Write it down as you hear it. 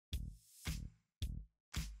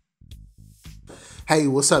Hey,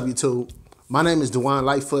 what's up, YouTube? My name is Dewan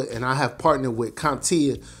Lightfoot, and I have partnered with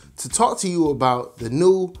CompTIA to talk to you about the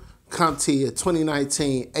new CompTIA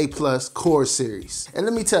 2019 A Plus Core Series. And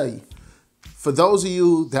let me tell you, for those of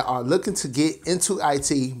you that are looking to get into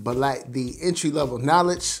IT but lack the entry-level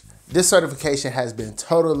knowledge, this certification has been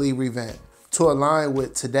totally revamped to align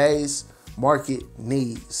with today's market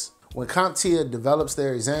needs. When CompTIA develops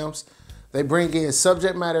their exams, they bring in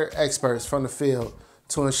subject matter experts from the field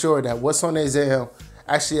to ensure that what's on the exam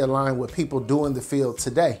actually align with people doing the field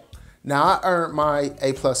today. Now, I earned my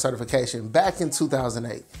A Plus certification back in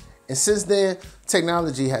 2008, and since then,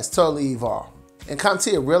 technology has totally evolved. And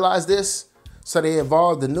CompTIA realized this, so they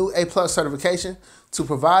evolved the new A Plus certification to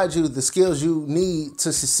provide you the skills you need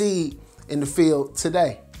to succeed in the field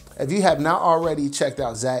today. If you have not already checked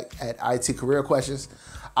out Zach at IT Career Questions,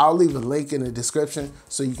 I'll leave a link in the description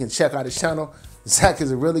so you can check out his channel. Zach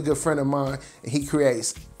is a really good friend of mine, and he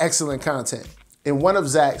creates excellent content. In one of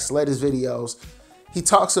Zach's latest videos, he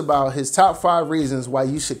talks about his top 5 reasons why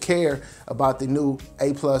you should care about the new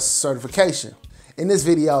A Plus certification. In this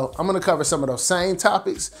video, I'm gonna cover some of those same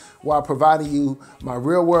topics while providing you my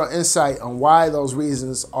real-world insight on why those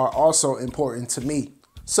reasons are also important to me.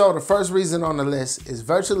 So the first reason on the list is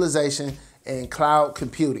virtualization and cloud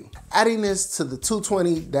computing. Adding this to the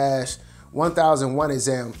 220-1001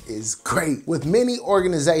 exam is great, with many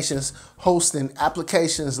organizations hosting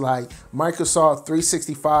applications like Microsoft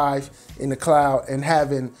 365 in the cloud and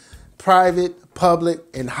having private, public,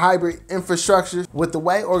 and hybrid infrastructures. With the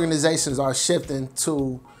way organizations are shifting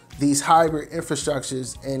to these hybrid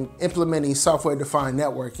infrastructures and implementing software-defined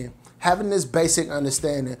networking, having this basic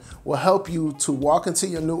understanding will help you to walk into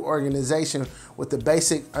your new organization with the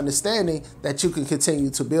basic understanding that you can continue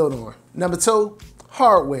to build on. Number 2,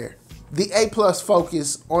 hardware. The A Plus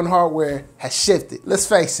focus on hardware has shifted. Let's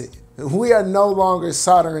face it, we are no longer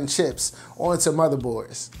soldering chips onto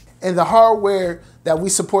motherboards. And the hardware that we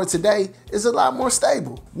support today is a lot more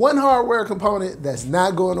stable. One hardware component that's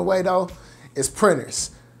not going away though is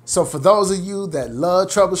printers. So for those of you that love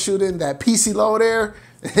troubleshooting, that PC load error,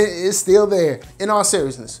 it's still there. In all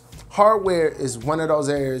seriousness, hardware is one of those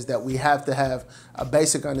areas that we have to have a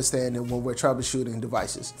basic understanding when we're troubleshooting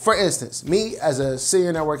devices. For instance, me as a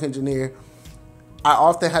senior network engineer, I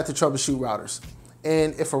often have to troubleshoot routers.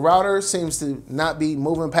 And if a router seems to not be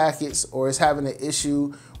moving packets or is having an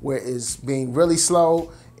issue where it's being really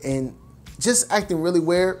slow and just acting really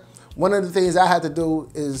weird, one of the things I have to do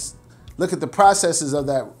is look at the processes of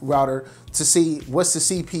that router to see what's the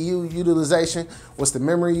CPU utilization, what's the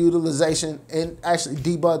memory utilization, and actually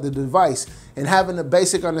debug the device. And having a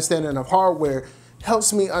basic understanding of hardware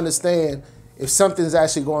helps me understand if something's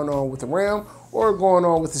actually going on with the RAM or going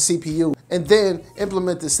on with the CPU, and then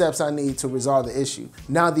implement the steps I need to resolve the issue.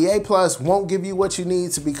 Now, the A Plus won't give you what you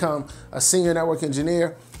need to become a senior network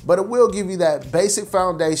engineer, but it will give you that basic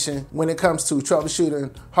foundation when it comes to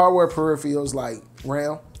troubleshooting hardware peripherals like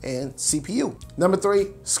RAM and CPU. Number 3,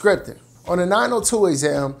 scripting. On the 902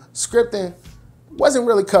 exam, scripting wasn't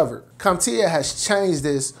really covered. CompTIA has changed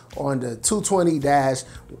this on the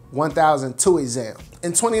 220-1002 exam.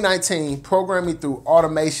 In 2019, programming through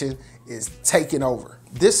automation is taking over.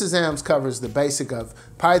 This exam covers the basic of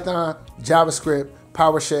Python, JavaScript,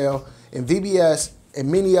 PowerShell, and VBS,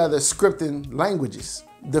 and many other scripting languages.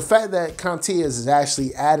 The fact that CompTIA is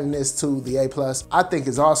actually adding this to the A Plus, I think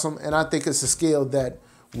is awesome, and I think it's a skill that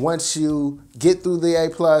once you get through the A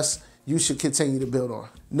Plus, you should continue to build on.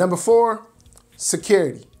 Number 4,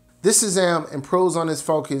 security. This exam improves on its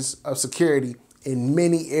focus of security in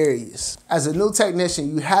many areas. As a new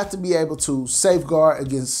technician, you have to be able to safeguard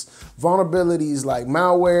against vulnerabilities like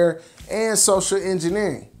malware and social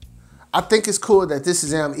engineering. I think it's cool that this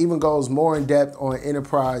exam even goes more in depth on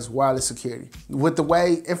enterprise wireless security. With the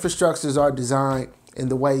way infrastructures are designed and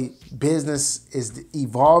the way business is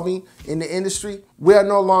evolving in the industry, we are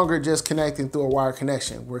no longer just connecting through a wire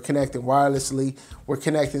connection. We're connecting wirelessly, we're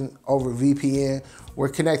connecting over VPN, we're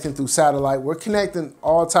connecting through satellite, we're connecting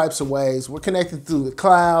all types of ways, we're connecting through the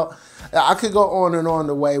cloud. I could go on and on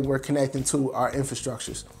the way we're connecting to our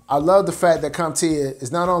infrastructures. I love the fact that CompTIA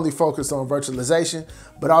is not only focused on virtualization,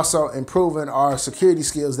 but also improving our security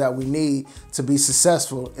skills that we need to be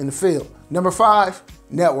successful in the field. Number 5,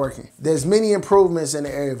 networking. There's many improvements in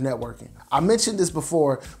the area of networking. I mentioned this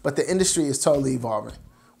before, but the industry is totally evolving.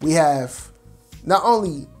 We have not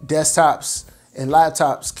only desktops and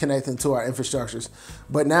laptops connecting to our infrastructures,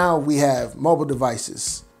 but now we have mobile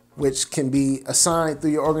devices, which can be assigned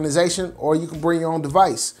through your organization, or you can bring your own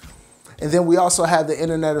device. And then we also have the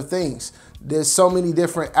Internet of Things. There's so many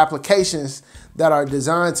different applications that are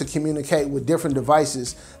designed to communicate with different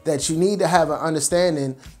devices that you need to have an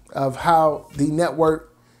understanding of how the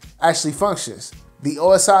network actually functions. The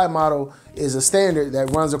OSI model is a standard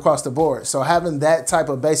that runs across the board. So having that type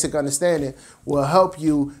of basic understanding will help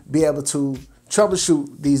you be able to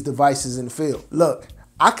troubleshoot these devices in the field. Look,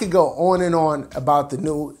 I could go on and on about the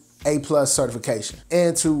new A+ certification.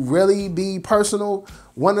 And to really be personal,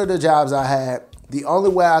 one of the jobs I had, the only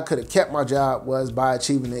way I could have kept my job was by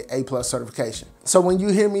achieving the A+ certification. So when you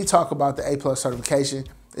hear me talk about the A+ certification,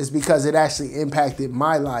 it's because it actually impacted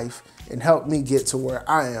my life and helped me get to where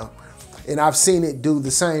I am. And I've seen it do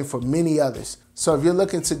the same for many others. So if you're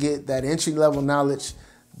looking to get that entry-level knowledge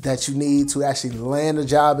that you need to actually land a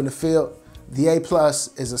job in the field, the A+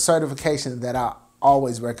 is a certification that I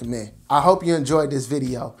always recommend. I hope you enjoyed this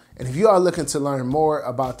video. And if you are looking to learn more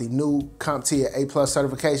about the new CompTIA A+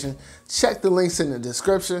 certification, check the links in the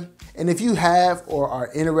description. And if you have or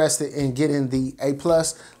are interested in getting the A+,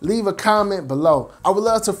 leave a comment below. I would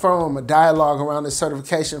love to form a dialogue around this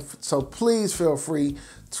certification, so please feel free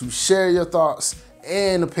to share your thoughts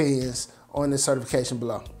and opinions on this certification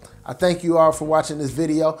below. I thank you all for watching this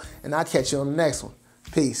video, and I'll catch you on the next one.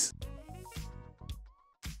 Peace.